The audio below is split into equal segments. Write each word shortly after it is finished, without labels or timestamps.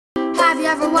Have you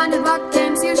ever wondered what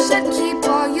games you should keep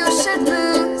or you should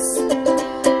lose?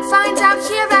 Find out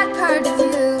here at Purge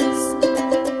Reviews.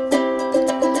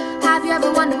 Have you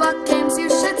ever wondered what games you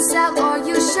should sell or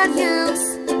you should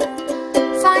use?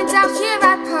 Find out here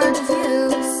at Purge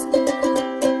Reviews.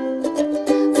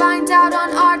 Find out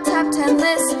on our top 10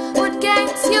 list what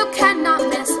games you cannot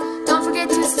miss. Don't forget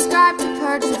to subscribe to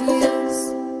Purge Reviews.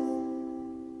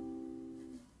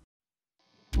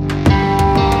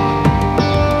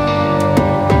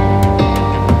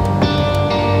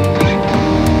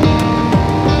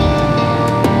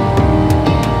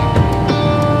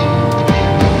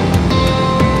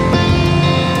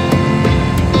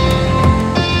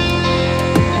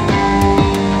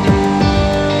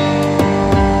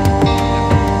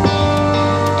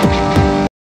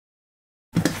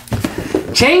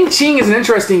 Chang Cheng is an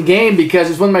interesting game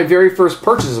because it's one of my very first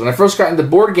purchases. When I first got into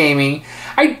board gaming,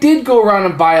 I did go around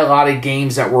and buy a lot of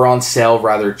games that were on sale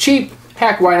rather cheap.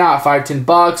 Heck, why not?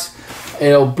 $5-10.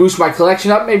 It'll boost my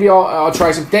collection up. Maybe I'll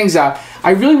try some things out.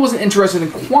 I really wasn't interested in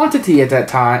quantity at that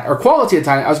time, or quality at the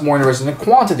time. I was more interested in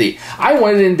quantity. I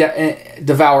wanted to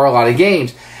devour a lot of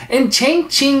games. And Chang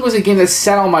Cheng was a game that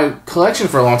sat on my collection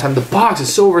for a long time. The box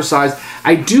is so oversized.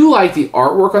 I do like the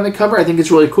artwork on the cover. I think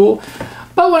it's really cool.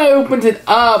 But when I opened it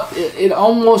up, it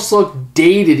almost looked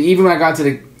dated. Even when I got to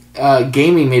the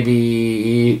gaming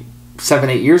maybe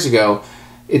 7-8 years ago,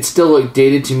 it still looked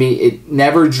dated to me. It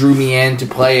never drew me in to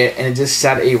play it, and it just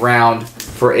sat around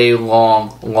for a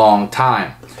long, long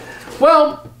time.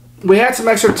 Well, we had some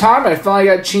extra time, and I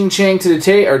finally got Chang Cheng to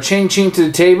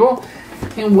the table.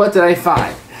 And what did I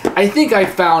find? I think I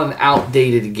found an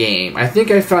outdated game. I think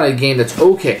I found a game that's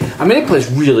okay. I mean, it plays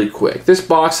really quick. This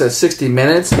box says 60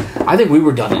 minutes. I think we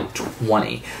were done in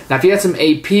 20. Now, if you had some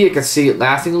AP, I could see it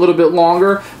lasting a little bit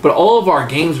longer, but all of our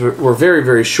games were very,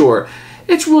 very short.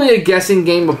 It's really a guessing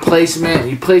game of placement.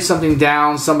 You play something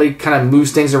down, somebody kind of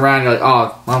moves things around, you're like,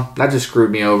 oh, well, that just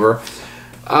screwed me over.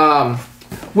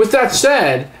 With that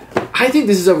said, I think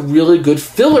this is a really good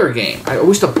filler game. I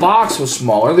wish the box was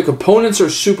smaller. The components are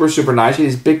super, super nice. You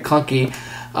have these big, clunky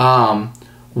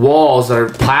walls that are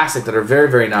plastic that are very,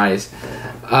 very nice.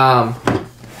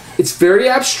 It's very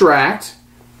abstract,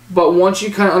 but once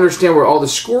you kind of understand where all the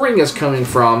scoring is coming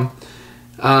from,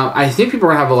 I think people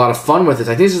are going to have a lot of fun with this.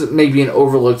 I think this is maybe an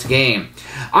overlooked game.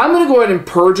 I'm going to go ahead and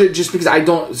purge it just because I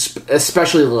don't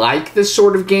especially like this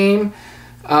sort of game.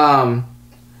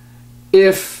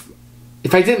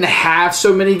 If I didn't have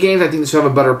so many games, I think this would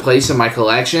have a better place in my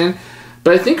collection.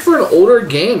 But I think for an older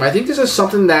game, I think this is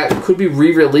something that could be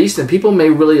re-released and people may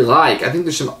really like. I think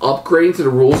there's some upgrading to the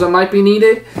rules that might be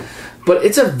needed. But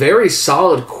it's a very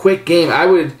solid, quick game. I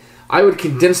would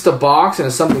condense the box into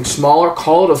something smaller,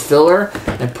 call it a filler,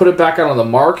 and put it back out on the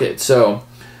market. So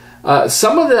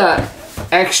some of the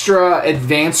extra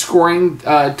advanced scoring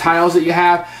tiles that you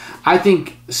have, I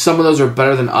think some of those are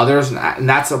better than others. And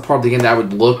that's a part of the game that I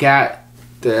would look at.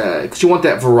 Because you want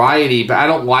that variety, but I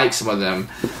don't like some of them.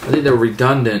 I think they're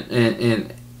redundant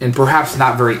and perhaps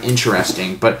not very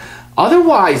interesting. But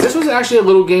otherwise, this was actually a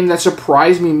little game that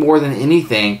surprised me more than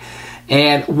anything.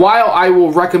 And while I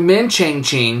will recommend Chang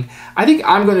Cheng, I think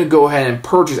I'm going to go ahead and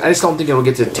purchase. I just don't think it'll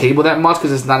get to the table that much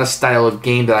because it's not a style of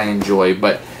game that I enjoy.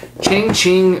 But Chang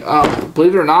Cheng,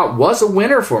 believe it or not, was a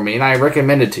winner for me, and I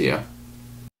recommend it to you.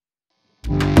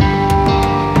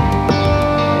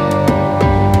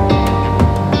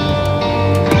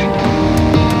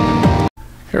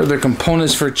 Here are the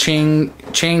components for Chang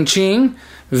Cheng.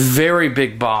 Very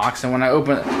big box, and when I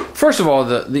open it, first of all,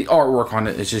 the artwork on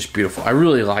it is just beautiful. I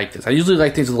really like this. I usually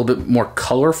like things a little bit more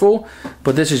colorful,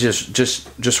 but this is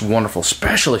just wonderful,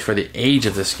 especially for the age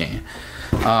of this game.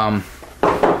 You're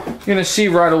gonna see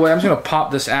right away. I'm just gonna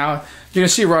pop this out. You're gonna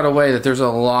see right away that there's a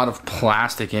lot of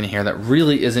plastic in here that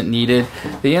really isn't needed.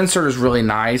 The insert is really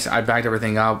nice. I backed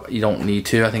everything up. You don't need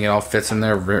to. I think it all fits in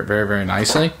there very, very, very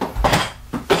nicely.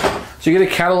 So you get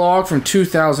a catalog from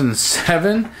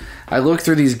 2007. I looked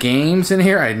through these games in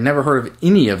here. I had never heard of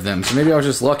any of them, so maybe I was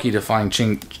just lucky to find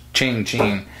Chang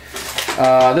Cheng.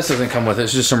 This doesn't come with it.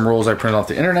 It's just some rules I printed off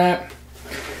the internet.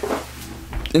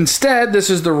 Instead,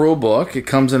 this is the rule book. It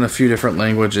comes in a few different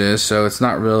languages, so it's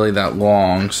not really that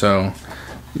long. So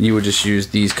you would just use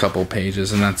these couple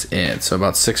pages, and that's it. So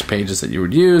about 6 pages that you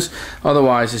would use.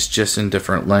 Otherwise, it's just in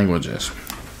different languages.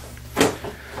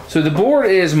 So the board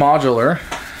is modular.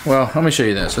 Well, let me show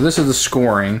you this. So this is the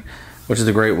scoring, which is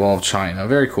the Great Wall of China.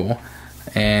 Very cool.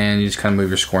 And you just kind of move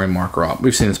your scoring marker up.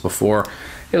 We've seen this before.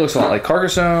 It looks a lot like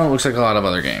Carcassonne. It looks like a lot of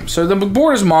other games. So the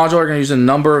board is modular. You're going to use a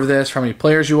number of this for how many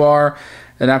players you are.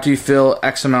 Then after you fill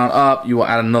X amount up, you will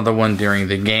add another one during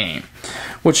the game.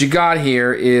 What you got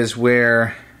here is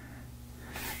where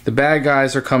The bad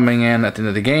guys are coming in at the end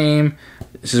of the game.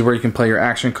 This is where you can play your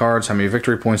action cards, how many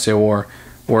victory points they were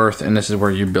worth, and this is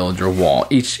where you build your wall.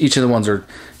 Each of the ones are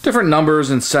different numbers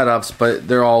and setups, but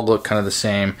they all look kind of the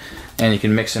same, and you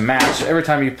can mix and match. So every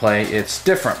time you play, it's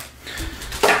different.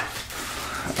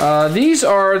 These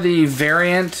are the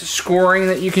variant scoring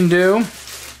that you can do.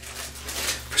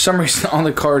 For some reason, all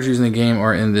the cards used in the game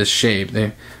are in this shape.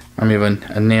 I have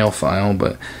a nail file,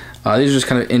 but these are just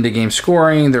kind of in-the-game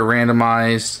scoring. They're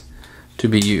randomized to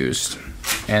be used,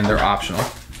 and they're optional.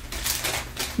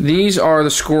 These are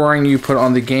the scoring you put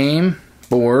on the game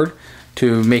board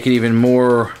to make it even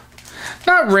more,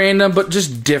 not random, but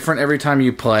just different every time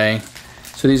you play.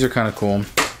 So these are kind of cool.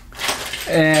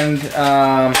 And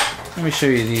let me show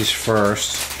you these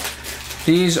first.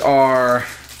 These are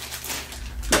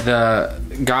the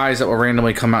guys that will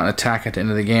randomly come out and attack at the end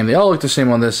of the game. They all look the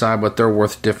same on this side, but they're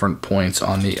worth different points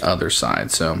on the other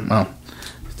side. So, well,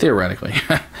 theoretically.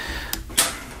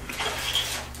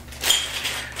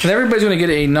 And everybody's going to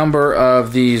get a number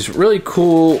of these really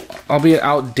cool, albeit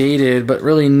outdated, but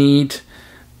really neat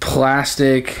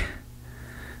plastic.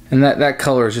 And that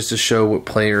color is just to show what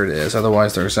player it is.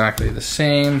 Otherwise, they're exactly the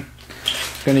same.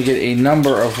 You're going to get a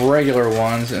number of regular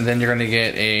ones, and then you're going to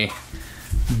get a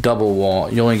double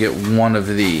wall. You only get one of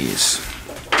these.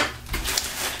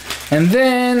 And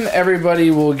then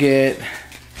everybody will get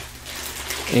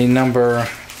a number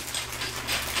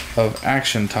of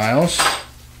action tiles.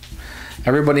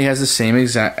 Everybody has the same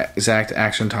exact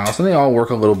action tiles, and they all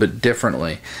work a little bit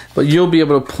differently. But you'll be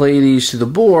able to play these to the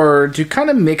board to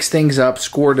kind of mix things up,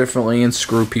 score differently, and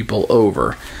screw people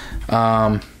over.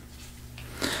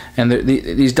 And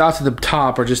these dots at the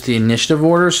top are just the initiative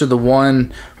order, so the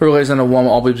one who relies on the one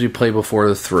will always be played before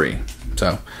the three.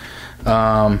 So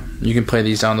you can play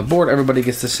these down the board. Everybody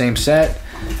gets the same set.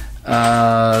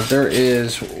 There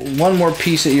is one more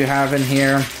piece that you have in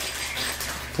here,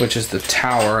 which is the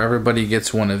tower. Everybody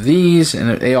gets one of these,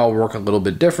 and they all work a little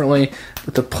bit differently,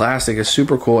 but the plastic is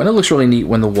super cool, and it looks really neat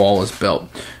when the wall is built,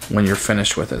 when you're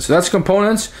finished with it. So that's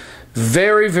components.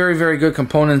 Very, very, very good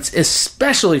components,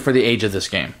 especially for the age of this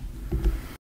game.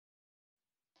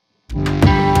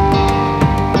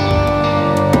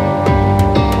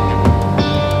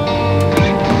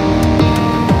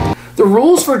 The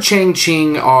rules for Chang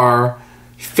Cheng are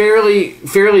fairly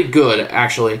good,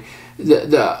 actually.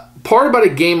 The part about a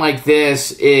game like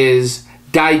this is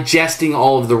digesting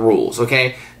all of the rules,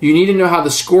 okay? You need to know how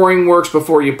the scoring works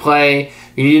before you play.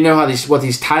 You need to know how what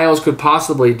these tiles could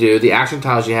possibly do, the action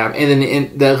tiles you have, and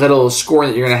then the little scoring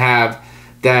that you're going to have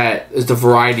that is the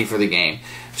variety for the game.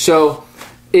 So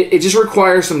it just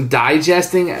requires some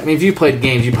digesting. I mean, if you played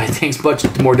games, you play things much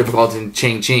more difficult than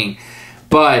Chang Cheng.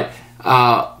 But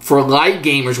for light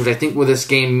gamers, which I think with this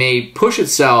game may push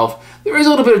itself, there is a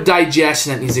little bit of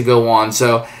digestion that needs to go on.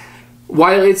 So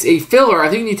while it's a filler, I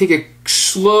think you need to take it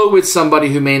slow with somebody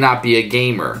who may not be a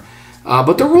gamer.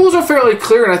 But the rules are fairly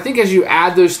clear, and I think as you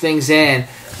add those things in,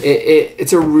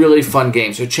 it's a really fun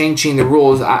game. So Chang Cheng, the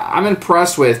rules, I'm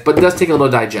impressed with, but it does take a little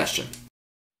digestion.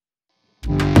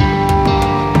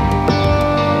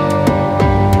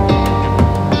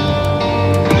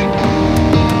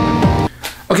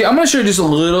 Okay, I'm going to show you just a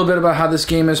little bit about how this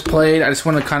game is played. I just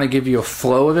want to kind of give you a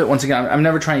flow of it. Once again, I'm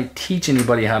never trying to teach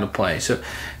anybody how to play. So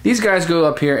these guys go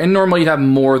up here, and normally you'd have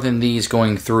more than these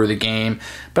going through the game.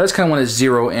 But I just kind of want to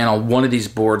zero in on one of these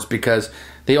boards because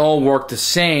they all work the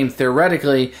same.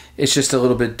 Theoretically, it's just a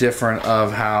little bit different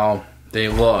of how they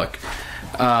look.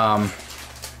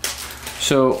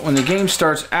 So when the game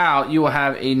starts out, you will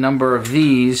have a number of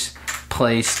these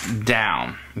placed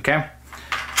down. Okay?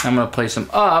 I'm going to place them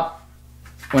up.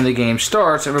 When the game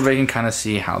starts, everybody can kind of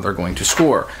see how they're going to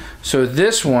score. So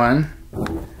this one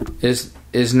is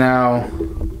now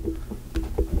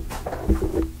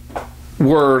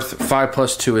worth 5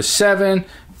 plus 2 is 7,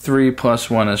 3 plus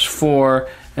 1 is 4,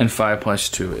 and 5 plus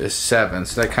 2 is 7.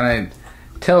 So that kind of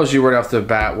tells you right off the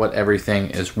bat what everything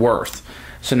is worth.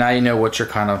 So now you know what you're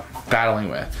kind of battling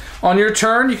with. On your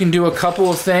turn, you can do a couple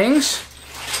of things.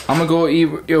 I'm going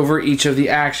to go over each of the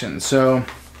actions. So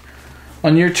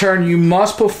on your turn, you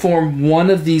must perform one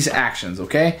of these actions,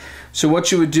 okay? So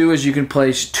what you would do is you can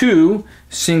place 2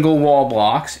 single wall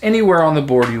blocks anywhere on the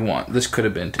board you want. This could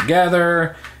have been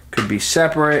together, could be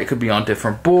separate, it could be on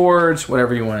different boards,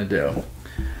 whatever you want to do.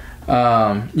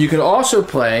 You can also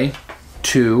play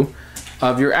 2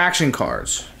 of your action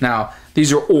cards. Now,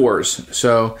 these are ors,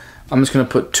 so I'm just going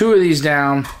to put 2 of these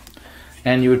down,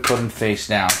 and you would put them face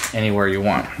down anywhere you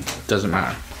want. Doesn't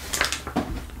matter.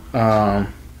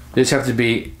 They just have to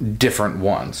be different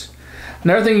ones.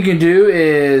 Another thing you can do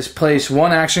is place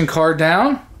 1 action card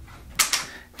down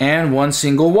and one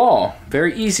single wall.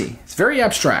 Very easy. It's very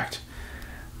abstract.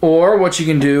 Or what you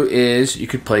can do is you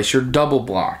could place your double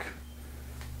block.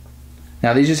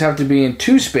 Now these just have to be in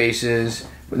 2 spaces,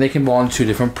 but they can belong to 2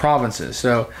 different provinces.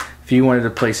 So if you wanted to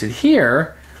place it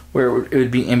here, where it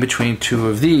would be in between 2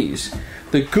 of these.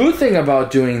 The good thing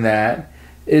about doing that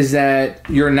is that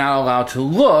you're now allowed to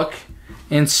look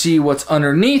and see what's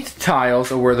underneath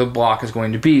tiles or where the block is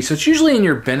going to be. So it's usually in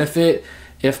your benefit,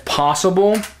 if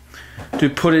possible, to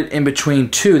put it in between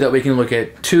 2, that we can look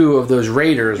at 2 of those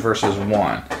raiders versus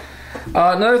 1.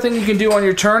 Another thing you can do on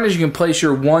your turn is you can place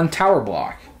your 1 tower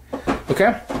block.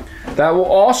 Okay? That will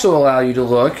also allow you to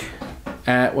look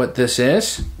at what this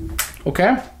is.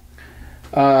 Okay?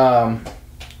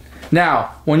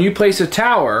 Now, when you place a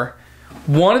tower,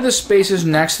 one of the spaces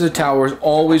next to the tower is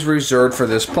always reserved for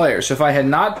this player. So if I had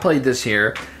not played this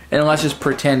here, and let's just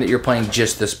pretend that you're playing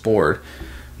just this board,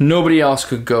 nobody else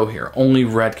could go here. Only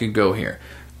red could go here.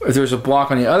 If there's a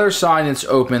block on the other side and it's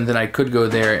open, then I could go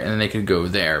there and then they could go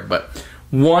there. But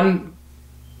one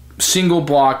single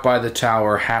block by the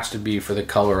tower has to be for the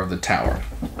color of the tower.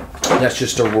 That's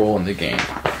just a rule in the game.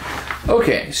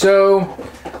 Okay, so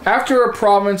after a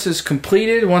province is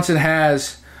completed, once it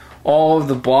has all of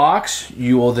the blocks,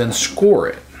 you will then score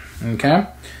it. Okay?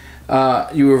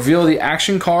 You reveal the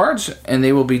action cards, and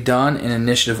they will be done in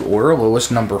initiative order,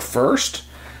 lowest number first.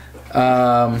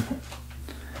 And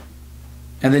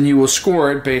then you will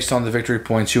score it based on the victory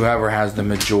points, whoever has the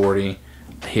majority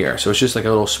here. So it's just like a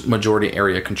little majority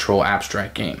area control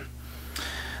abstract game.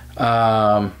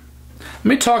 Let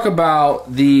me talk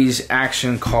about these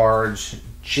action cards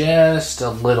just a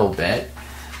little bit,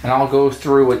 and I'll go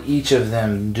through what each of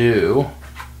them do.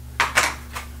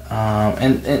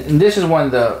 And this is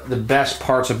one of the best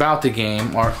parts about the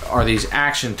game are these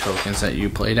action tokens that you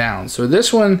play down. So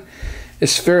this one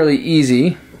is fairly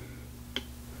easy.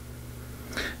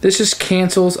 This just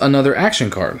cancels another action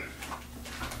card.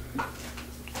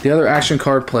 The other action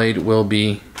card played will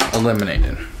be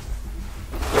eliminated.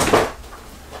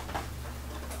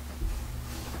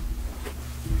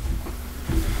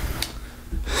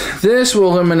 This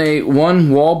will eliminate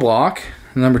 1 wall block.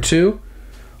 Number 2,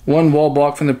 1 wall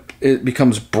block it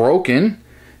becomes broken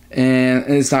and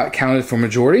it's not counted for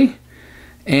majority.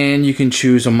 And you can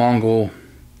choose a Mongol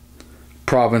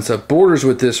province that borders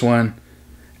with this one,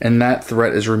 and that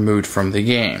threat is removed from the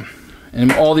game.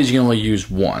 And all these you can only use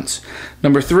once.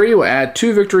 Number 3 will add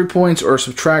 2 victory points or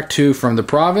subtract 2 from the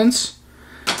province.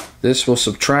 This will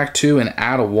subtract 2 and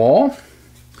add a wall.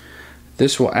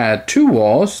 This will add 2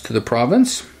 walls to the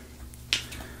province.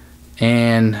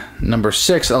 And number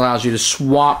 6 allows you to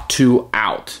swap 2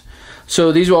 out.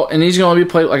 So these can only be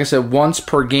played, like I said, once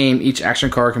per game. Each action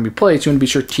card can be played, so you want to be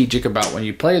strategic about when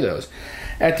you play those.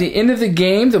 At the end of the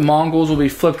game, the Mongols will be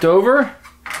flipped over.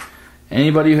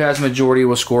 Anybody who has majority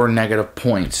will score negative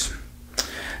points.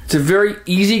 It's a very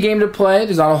easy game to play.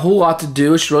 There's not a whole lot to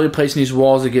do. It's really placing these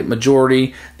walls to get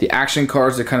majority, the action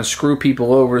cards that kind of screw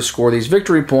people over to score these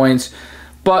victory points.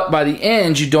 But by the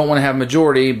end, you don't want to have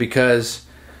majority because,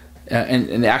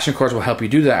 and the action cards will help you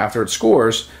do that after it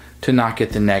scores, to not get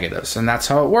the negatives. And that's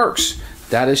how it works.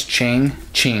 That is Chang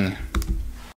Cheng.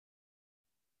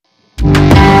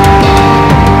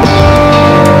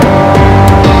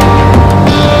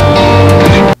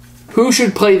 Who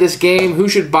should play this game? Who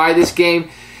should buy this game?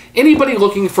 Anybody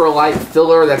looking for a light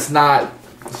filler that's not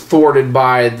thwarted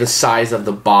by the size of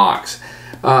the box.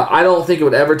 I don't think it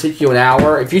would ever take you an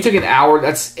hour. If you took an hour,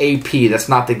 that's AP. That's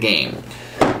not the game.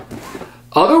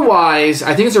 Otherwise,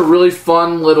 I think it's a really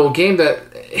fun little game that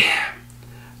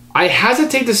I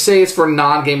hesitate to say it's for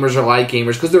non-gamers or light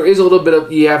gamers because there is a little bit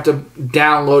of, you have to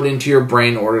download into your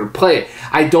brain in order to play it.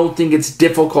 I don't think it's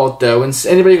difficult though, and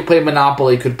anybody who played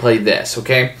Monopoly could play this,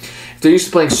 okay? If they're used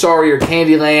to playing Sorry or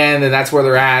Candyland and that's where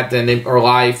they're at, or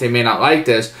Life, they may not like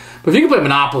this. But if you can play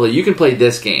Monopoly, you can play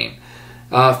this game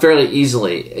fairly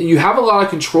easily. You have a lot of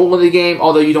control of the game,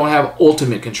 although you don't have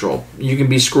ultimate control. You can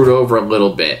be screwed over a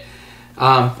little bit.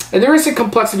 And there is some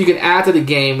complexity you can add to the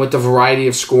game with the variety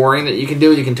of scoring that you can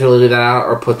do. You can totally leave that out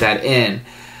or put that in.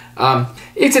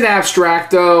 It's an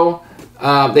abstract, though.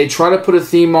 They try to put a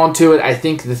theme onto it. I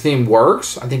think the theme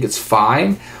works. I think it's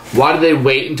fine. Why do they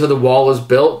wait until the wall is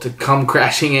built to come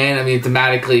crashing in? I mean, it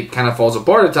thematically kind of falls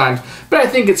apart at times. But I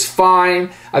think it's fine.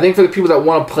 I think for the people that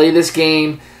want to play this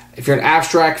game, if you're an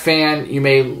abstract fan, you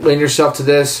may lend yourself to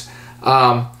this.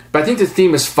 But I think the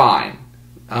theme is fine.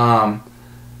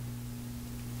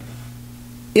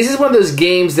 This is one of those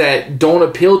games that don't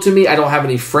appeal to me. I don't have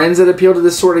any friends that appeal to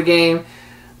this sort of game.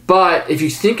 But if you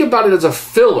think about it as a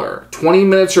filler, 20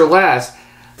 minutes or less,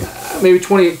 maybe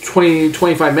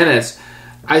 25 minutes,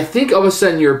 I think all of a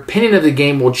sudden your opinion of the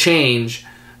game will change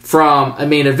from a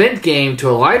main event game to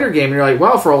a lighter game. And you're like,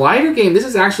 well, for a lighter game, this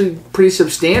is actually pretty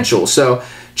substantial. So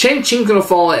Chang Cheng's going to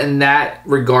fall in that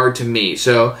regard to me.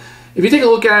 So if you take a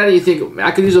look at it, you think,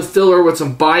 I could use a filler with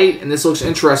some bite, and this looks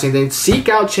interesting, then seek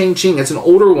out Chang Cheng. It's an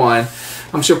older one.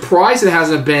 I'm surprised it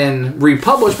hasn't been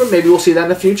republished, but maybe we'll see that in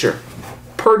the future.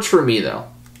 Purge for me, though.